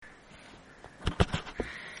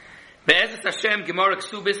Be'ezus Hashem, Gemara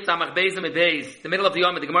Kesubos, Samach Beis Amid Beis. The middle of the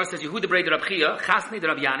Yom, the Gemara says, Yehuda Brei de Rab Chia, Chasni de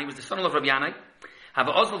Rab Yanai, was the son of Rab Yanai. Have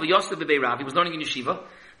a Osel v'Yosef b'Bei Rav, he was learning in yeshiva.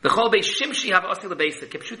 The Chol Beis Shimshi have a Osel b'Beisa.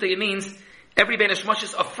 Kipshuta, it means, every Ben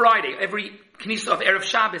Hashmoshes of Friday, every Knesset of Erev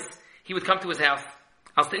Shabbos, he would come to his house.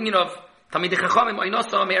 I was thinking of, Tamid Chachamim,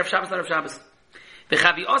 Oynosa, Erev Shabbos, Erev Shabbos. The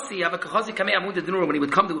Chavi Osi, have a Kachazi Kamei Amud Denur, when he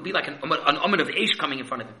would come, there would be like an omen of Eish coming in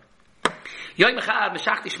front of him. Yoim Echad,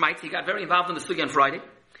 Meshachti Shmaitz, he got very involved in the Sugi on Friday.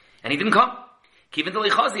 And he didn't come. When they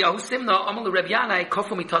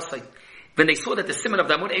saw that the simon of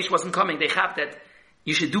the Amud Eish wasn't coming, they thought that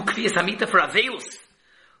you should do Kviyas Hamita for Avelos.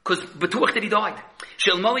 Because Betuach that he died.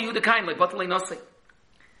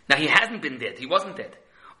 Now he hasn't been dead. He wasn't dead.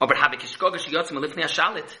 Aber habe kishkoga shiyotz melifnei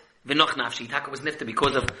hashalit v'noch nafshi. Taka was nifta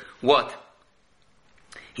because of what?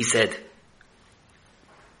 He said.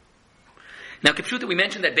 Now, Kipshuta, we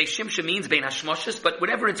mentioned that Beis Shimsha means Bein Hashmoshes, but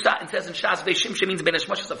whatever it says in Shas, Beis Shimsha means Bein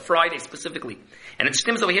Hashmoshes of Friday specifically. And it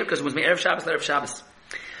stems over here because it was Erev Shabbos, Erev Shabbos.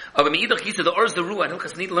 Over Me'idach, he said the Orz Zerua, and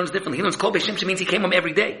Hilchas Nida learns differently. He learns Kol Beis Shimsha means he came home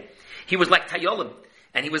every day. He was like Tayolim,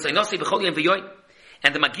 and he was Einosei B'chol Yom V'yoy.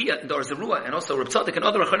 And the Magia, the Orz Zerua, and also Reb Tzaddik and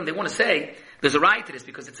other Acharim, they want to say, there's a right to this,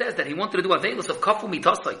 because it says that he wanted to do Avelos of Kafu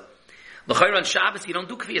Mitosai. L'chayr on Shabbos, you don't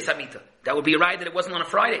do Kviyas Hamita. That would be a right that it wasn't on a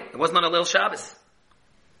Friday. It wasn't on a Leil Shabbos.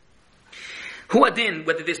 Who adin,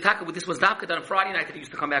 whether this was dafka done on Friday night that he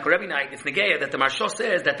used to come back, or every night, it's Negeya that the Marsha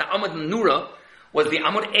says that the Amud Nura was the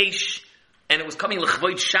Amud Eish, and it was coming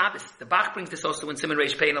l'chvoid Shabbos. The Bach brings this also in Simon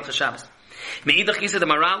Reish Pei and Al Shabbos. Me'idach Yisa, the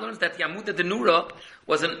Maral learns that the Amud de Nura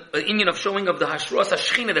was an Indian of showing of the Hashros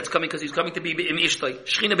HaShchina that's coming, because he's coming to be im Ishtoi,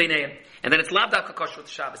 Shchina Beinayim. And then it's Lavdaka Kosher with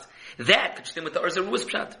Shabbos. That could stem with the Urza Ruas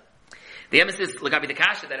Pshat. The emes is Lagabi the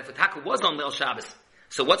Kasha, that if a Taka was on Leil Shabbos,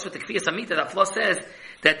 so what's with the Kviyas Hamita? That Flaw says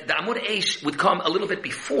that the Amud Eish would come a little bit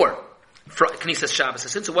before Knesset Shabbos. So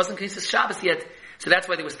since it wasn't Knesset Shabbos yet, so that's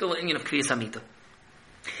why there was still an Indian of Kviyas Hamita.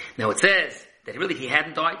 Now it says that really he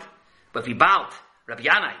hadn't died, but Vibalt, Rabbi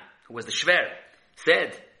Yanai, who was the Shver,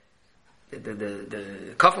 said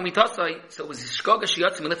the Kafu Mitosai, so it was Shkoga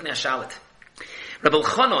Shiyotzim Lifnei Hashalit. Rabbi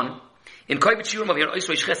Elchanan, in Koibet Shiurim of Yer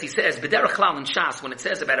Oisrei Shches, he says, B'derech Klal in Shas, when it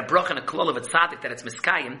says about a brach and a klol of a tzaddik, that it's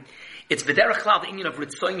Miskayim, it's B'derech Klal, the Indian of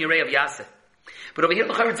Ritzoyin Yerei of Yaseh. But over here,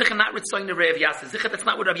 L'chayr Zicha, not Ritzoyin Yerei of Yaseh. Zicha, that's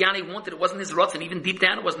not what Rabbi Yanai wanted. It wasn't his rotzen. Even deep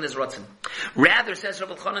down, it wasn't his rotzen. Rather, says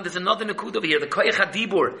Rabbi Elchanan, there's another Nakud over here, the Koyach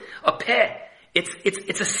HaDibur, a peh.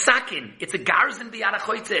 It's a sakin. It's a garzin b'yad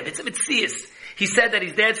ha'choytzev. It's a mitzias. He said that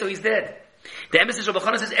he's dead, so he's dead. The emphasis of Rabbi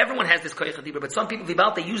Elchanan says everyone has this koyach hadibur, but some people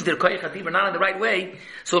vibalt, they use their koyach hadibur not in the right way,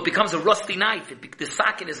 so it becomes a rusty knife. The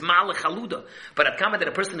sakin is malach haluda. But at kama that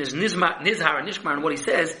a person is nizhar and nishmar in what he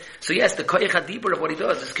says, so yes, the koyach hadibur of what he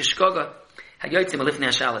does is kishkoga hayotzim alifnei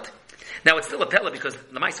hashalat. Now it's still a pella because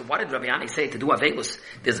the Maisa, why did Rabbi Yanai say to do Avelos?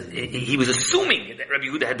 He was assuming that Rabbi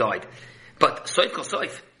Yehuda had died. But soif kol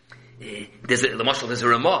soif, there's a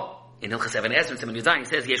Ramah in Hilchas Even Ezra, and he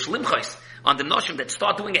says, Yesh limchos, on the notion that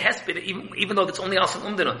start doing a hesped, even though it's only asan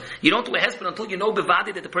umdana. You don't do a hesped until you know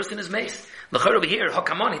bevadi that the person is maced. L'chayr over here,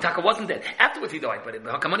 Hakamani, Taka wasn't dead. Afterwards he died, but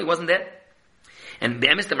Hakamani wasn't dead. And the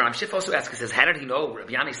emes, the Ram Shif also asks, he says, how did he know?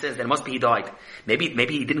 Rabbi Yanai says that it must be he died. Maybe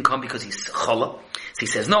he didn't come because he's chala. So he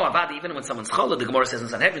says, no, Avadi, even when someone's chala, the Gemara says in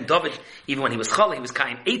Sanhedrin, David, even when he was chala, he was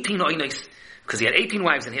kain 18 oinois, because he had 18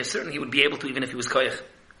 wives, and here certainly he would be able to, even if he was koyach.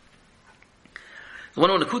 The one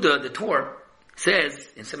on Nakuda, the Torah, says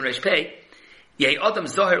in Simon Reish Pei, Yei Adam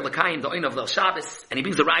Zohar L'Kayim, the Oin of Leil Shabbos, and he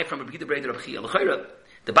brings the raya from Rabbi Yehuda Brei Reb Chia. L'chayra,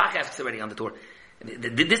 the Bach asks already on the Torah,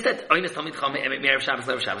 this that Oin is Talmid Cham Erev Shabbos,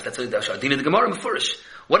 Leil Shabbos, that's the Din of the Gemara Mefurish.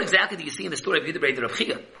 What exactly do you see in the story of Yehuda Brei Reb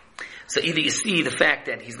Chia? So either you see the fact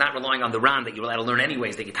that he's not relying on the Ran that you're allowed to learn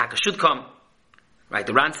anyways, that Yitaka should come, right?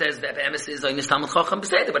 The Ran says that Emes is Oin is Talmid Chacham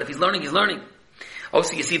B'Seder, but if he's learning, he's learning.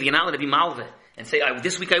 Also you see the analogy to be Malveh, and say,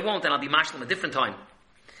 this week I won't, and I'll be mashlim a different time.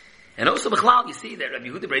 And also, B'chlal, you see that Rabbi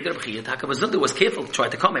Yehuda Brei Reb Chia, Takavazunda was careful to try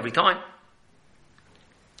to come every time.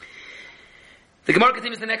 The Gemara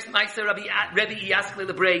continues the next Ma'aser, Rabbi Yaskle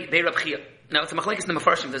Lebrei Bei Reb Chia. Now, it's a machlekes in the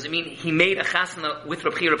Mefarshim. Does it mean he made a chasna with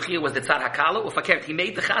Reb Chia? Reb Chia was the tzad hakala, or fakert? He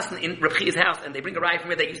made the chasna in Reb Chia's house, and they bring a raya from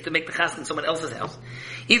where they used to make the chasna in someone else's house.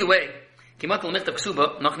 Either way, Kimat al-Michtav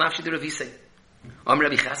Ksuba, noch nafshi de Ravise.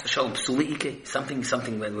 Rabbi Chas v'shalom psuli ike, something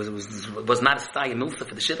that was not a staya milfa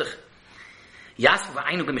for the shidduch. Yasvu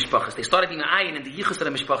v'aynu b'mishpachas. They started being ayin in the yichus of the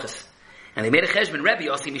mishpachas, and they made a cheshbon Rebbe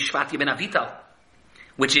Yossi Mishvat ben Avital,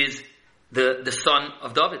 which is the son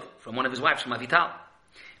of David from one of his wives from Avital.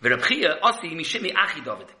 V'Reb Chia Ossi Mishimi Achi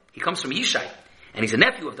David. He comes from Yishai, and he's a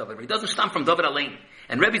nephew of David, but he doesn't stem from David Alain.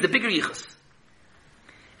 And Rebbe's the bigger yichus.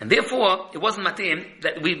 And therefore, it wasn't matim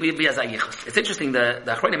that we as a yichus. It's interesting, the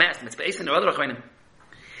Achronim asked, it's based on the other Achronim.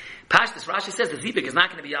 Pashtus, Rashi says the Zibik is not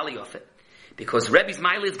going to be Ali of it. Because Rebbe's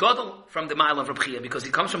mile is Godel from the mile of Reb Chia, because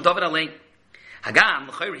he comes from David Alein. Hagam,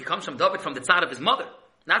 l'chayr, he comes from David from the tzad of his mother,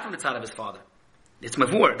 not from the tzad of his father. It's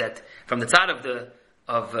mavur that from the tzad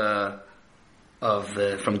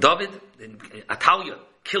from David, Atalia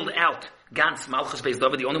killed out Gans Malchus Beis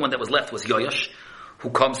David. The only one that was left was Yoash, who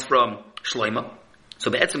comes from Shloima. So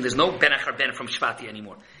be'etzim, there's no ben achar ben from Shvati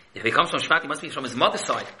anymore. If he comes from Shvati, he must be from his mother's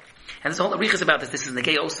side. And there's a whole arichas about this. This is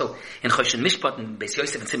Negei also in Choshen Mishpat and Beis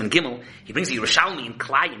Yosef and Simon Gimel. He brings the Yerushalmi in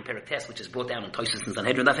Klai in Perak, which is brought down in Toysus and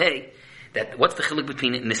Sanhedrin Daf Hey. That what's the chiluk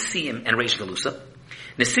between Nesiim and Reish Galusa?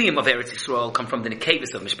 Nesiim of Eretz Yisrael come from the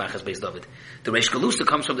Nekevis of Mishpachas Beis David. The Reish Galusa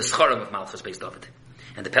comes from the Scharim of Malchus Beis David.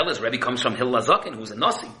 And the Pelas Rebbe comes from Hillel Azakin, who's a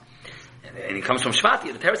Nasi. And he comes from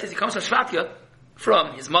Shvatia. The Torah says he comes from Shvatia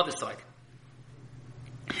from his mother's side.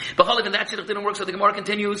 But Choliv, that shidduch didn't work, so the Gemara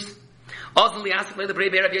continues. Ultimately, asked the Brei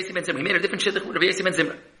Rabbi Yossi ben Zimra. He made a different shidduch with Rabbi Yossi ben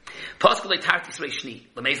Zimra. Pascal Tartis Reishni,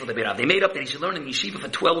 Lamezel de Beirav. They made up that he should learn in yeshiva for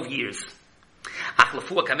 12 years.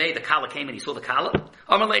 Achlafua Kamei, the Kala came and he saw the Kala.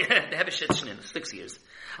 Amalei, they have a shit shnin, 6 years.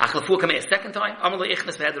 Achlafua Kamei a second time. Amalei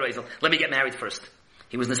Ichnas v'Hedroizel. Let me get married first.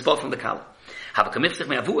 He was nispal from the Kala. Have a kamifsich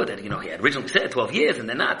me'avua that, he had originally said 12 years and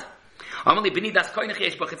then not. Amalei Bini das koinach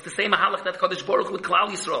yeshbach. It's the same halach that Kodesh Baruch Hu with Klal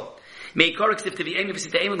Yisrael. Mei korek siv tevi emi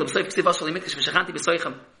v'sita emi l'b'soif ksiv asol imikdish v'shachanti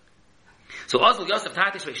b'soichem. So Ozil Yosef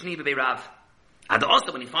Tartish Reishni b'Bei Rav. And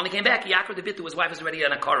also when he finally came back, he akred a bit to his wife was already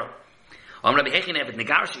an akara. Rabbi Hechin Eved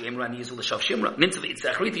Negarshi Emra Nizul L'Shav Shimra Nintzav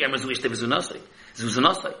Itzachriti Emra Zuish Tevizunasai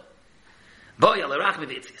Zuzunasai Boy Al Arach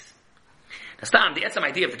Mevitzis. Now, Stam, the Etzam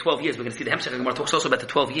idea of the 12 years, we're going to see the Hemshech Gemara talks also about the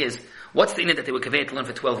 12 years. What's the inner that they were conveyed to learn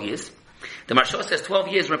for 12 years? The Marsha says 12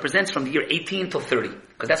 years represents from the year 18 till 30,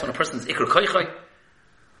 because that's when a person's Iker Koichoi.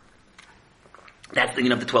 That's the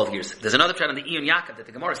inner of the 12 years. There's another chat on the Iyun Yaakov that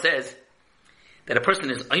the Gemara says that a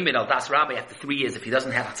person is Oimid al Das Rabbi after 3 years. If he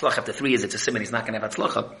doesn't have Hatzlach after 3 years, it's a simon, he's not going to have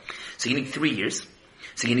Hatzlacha. So you need 3 years.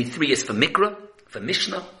 So you need 3 years for Mikra, for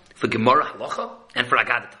Mishnah, for Gemara Halacha, and for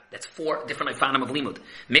Agadah. That's 4 different Ifanim of Limud.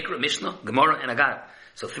 Mikra, Mishnah, Gemara, and Agadah.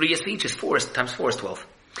 So 3 years for each is 4 times 4 is 12.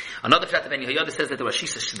 Another Pshat of Ben Yehoyada says that the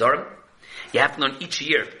Rashisa Shadarim, you have to learn each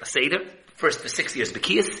year a Seder, first for 6 years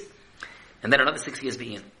Bekiyas, and then another 6 years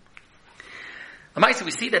Be'in. So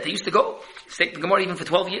we see that they used to go, take the Gemara even for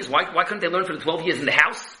 12 years. Why couldn't they learn for the 12 years in the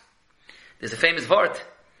house? There's a famous Vart.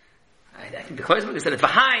 I think the Kloisberg said,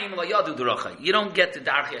 "V'haim lo yadu d'rocha." You don't get to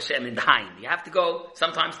Darchi Hashem in the Haim. You have to go,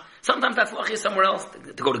 sometimes that's Lachia somewhere else,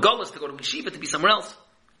 to go to Golos, to go to Yeshiva, to be somewhere else.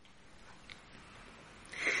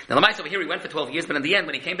 Now the Lamaisa over here, he went for 12 years, but in the end,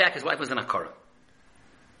 when he came back, his wife was an Akara.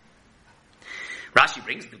 Rashi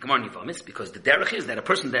brings the Gemara Nivamis, because the derech is that a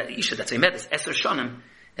person, that Isha, that's a met, is Eser Shonim,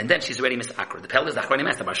 and then she's already Miss Akra. The Pel is the Achroni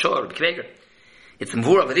Master, Barshor, or Bekveger. It's the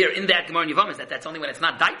Mvur over there, in that Gemara Nivamis, that's only when it's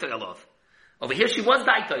not Daito Yalov. Over here, she was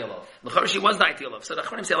Daito Yalov. L'chor, she was Daito Yalov. So the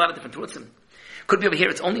Achronim say a lot of different truths. Could be over here,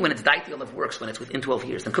 it's only when it's Daito Yalov works, when it's within 12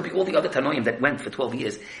 years. And could be all the other Tanoim that went for 12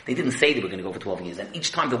 years. They didn't say they were going to go for 12 years. And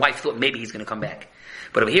each time the wife thought maybe he's going to come back.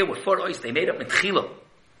 But over here, with 4 ois, they made up Metchilo,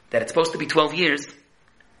 that it's supposed to be 12 years.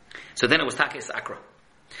 So then it was Takes Akra.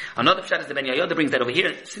 Another pshat is the Ben Yehoyada brings that over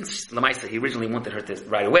here, since Lamaisa, he originally wanted her to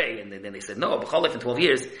right away, and then they said, no, B'cholef in 12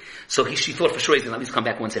 years, so she thought for sure he's going to at least come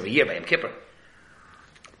back once every year by Yom Kippur.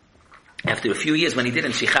 After a few years, when he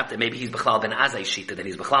didn't, she chapped that maybe he's B'chlal ben Azai Shita, that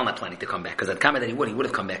he's B'chlal not planning to come back, because at Kamed that he would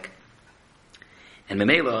have come back. And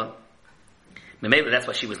Memela, that's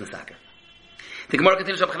why she was Nisaka. The Gemara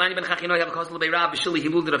continues, he was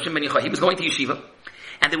going to Yeshiva,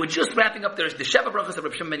 and they were just wrapping up the Sheva Brachas of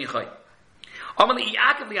Reb Shimon ben Yochai.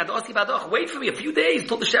 Wait for me a few days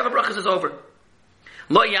until the Sheva Brachas is over.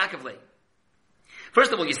 Lo Yaakov.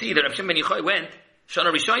 First of all, you see that Reb Shimon ben Yochai went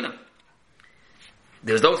Shana Rishona.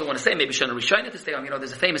 There's those who want to say maybe Shana Rishona to stay on.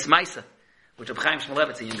 There's a famous Maisa, which Reb Chaim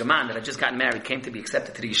Shmulevitz, a younger man that had just gotten married, came to be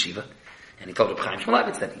accepted to the yeshiva. And he told Reb Chaim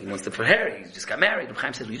Shmulevitz that he wants to prepare. He just got married. Reb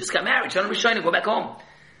Chaim said, well, you just got married. Shana Rishona, go back home.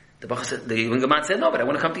 The younger man said, no, but I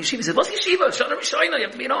want to come to yeshiva. He said, what's yeshiva? Shana Rishona, you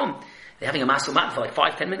have to be at home. They're having a masumat for like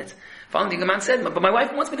 5-10 minutes. Finally, the man said, but my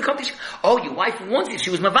wife wants me to come to yeshiva. Oh, your wife wants you.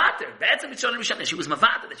 She was mavater. That's a Shana Rishona. She was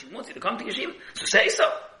mavater that she wants you to come to yeshiva. So say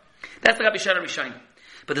so. That's the Rabbi Shana Rishona.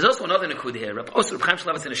 But there's also another Nakud here. Also, Reb Chaim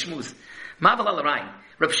Shmulevitz in a shmuz. Maval al Arayin.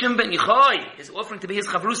 Reb Shimon ben Yochai is offering to be his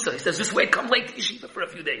chavrusa. He says, just wait, come late to yeshiva for a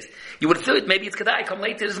few days. You would have thought maybe it's Kedai, come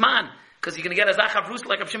late to his man. Because you're going to get a chavrusa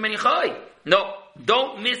like Reb Shimon ben Yochai. No,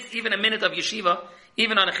 don't miss even a minute of yeshiva,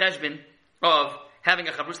 even on a cheshbin of having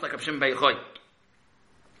a chavrusa like Reb Shimon ben Yochai.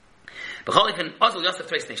 B'cholifin, Ozil Yosef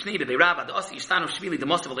Treis Neshni, B'bei Rav, the Osi Yishtanu Shvili, the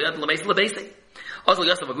Moshe V'lo Yad L'Meis L'Beisei. Ozil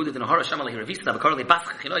Yosef Agudit in a Hora Shamal Hiravisa, the Bakarli Bas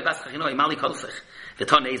Chachinoi, Mali Kolsech,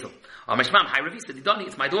 V'ton Ezel. Or Meshmam, Hi Ravisa, Didoni,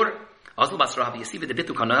 it's my daughter. Ozil Bas Rav, Yasiva, the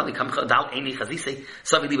Bitu Kanoel, Kamcha Dal Eini Chazise,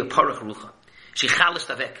 Savi Libe Parach Rucha. She chalish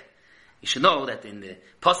tavek. You should know that in the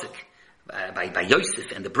Pasuk, by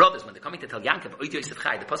Yosef and the brothers, when they're coming to tell Yankov, Oid Yosef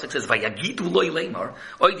Chai, the Pasuk says, Vayagidu loy lemar,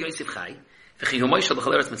 Oid Yosef Chai, V'chihu Moshe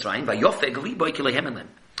l'chol eretz Mitzrayim, Vayofeg li boi kilehem elim.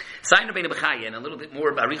 Sign Rabbeinu B'chaya, and a little bit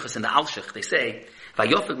more barichos in the Alshich, they say,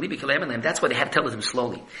 Vayofeg li boi kilehem elim, that's why they had to tell them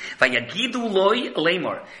slowly. Vayagidu loy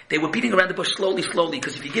lemar. They were beating around the bush slowly,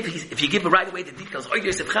 because if you give right away the details, Oid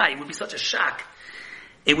Yosef Chai, it would be such a shock.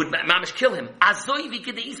 It would mamish kill him. Azoi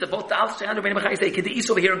v'kideisa, both the Alshich and Rabbeinu B'chaya say,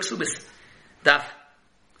 kideisa over here in Kesubos. Daf.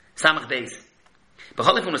 Samach Beis.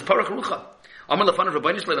 B'cholifun was Parach Rucha. Amar lefanav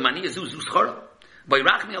Rabbeinu Shloi Lemani Yezu Zu Schora.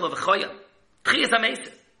 Boirachmi Alav V'choya. Tchias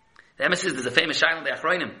HaMeisa. The emissaries, there's a famous shayla in the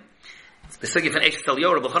Achroinim. The Sugi from Eish Tel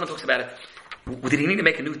Yorah, B'chonim talks about it. Did he need to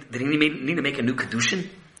make a new Kedushin?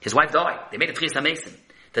 His wife died. They made a Tchias HaMeisa.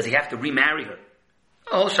 Does he have to remarry her?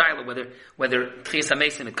 A whole shayla, whether Tchias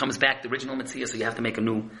HaMeisa, it comes back, the original Mitzvah, so you have to make a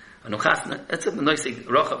new chasna. That's a nice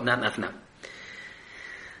rochav, not nafna.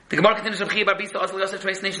 The Gemara continues from Chiya Bar Bisa, Asal Yosef,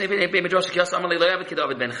 Trace Nation, Ebei Midrash, Kiyas Amalei, Lo Yavet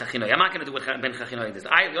Kedavid Ben Chachinoi. I'm not going to do what Ben Chachinoi does.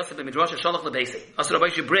 I, Yosef Ben Midrash, Shalach LeBeisei. Asal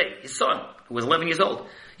Rabbi Shibrei, his son, who was 11 years old.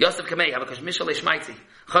 Yosef Kamei, Havakash Mishal Shmaitzi.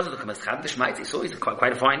 Chazal Kamas Chad Shmaitzi. So he's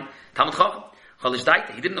quite a fine Talmud Chacham. Chalish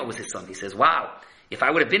Daita, he didn't know it was his son. He says, wow, if I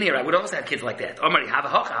would have been here, I would have also had kids like that. Omari, Hava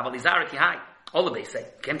Hocha, Hava Lizara Kihai. All the Beisei.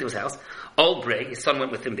 Came to his house. Old Brei, his son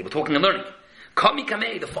went with him. They were talking and learning. Kami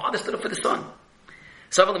Kamei, the father stood up for the son.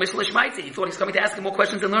 He thought he's coming to ask him more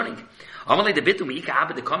questions and learning. Why are you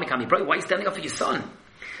standing up for your son?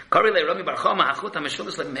 Taisa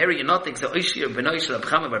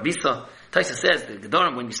says, the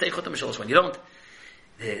Gedorim, when you say Chotam Misholosh, when you don't,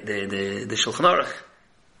 the Shulchan Aruch,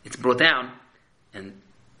 it's brought down, and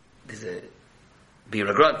there's a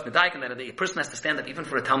Biragrad, the Daik, and that a person has to stand up even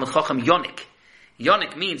for a Talmud Chacham Yonik.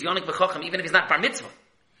 Yonik means Yonik B'Chacham, even if he's not Bar Mitzvah.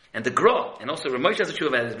 And the Gra, and also Ramosh has a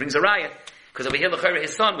Tshuva, brings a raya, because over here, L'chayra,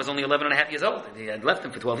 his son was only 11 and a half years old. He had left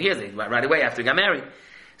him for 12 years, right away after he got married.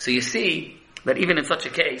 So you see that even in such a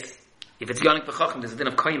case, if it's Yonik B'Chacham, there's a din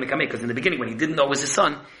of Koyim Mekameh, because in the beginning, when he didn't know it was his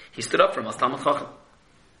son, he stood up for him as Talmud Chacham.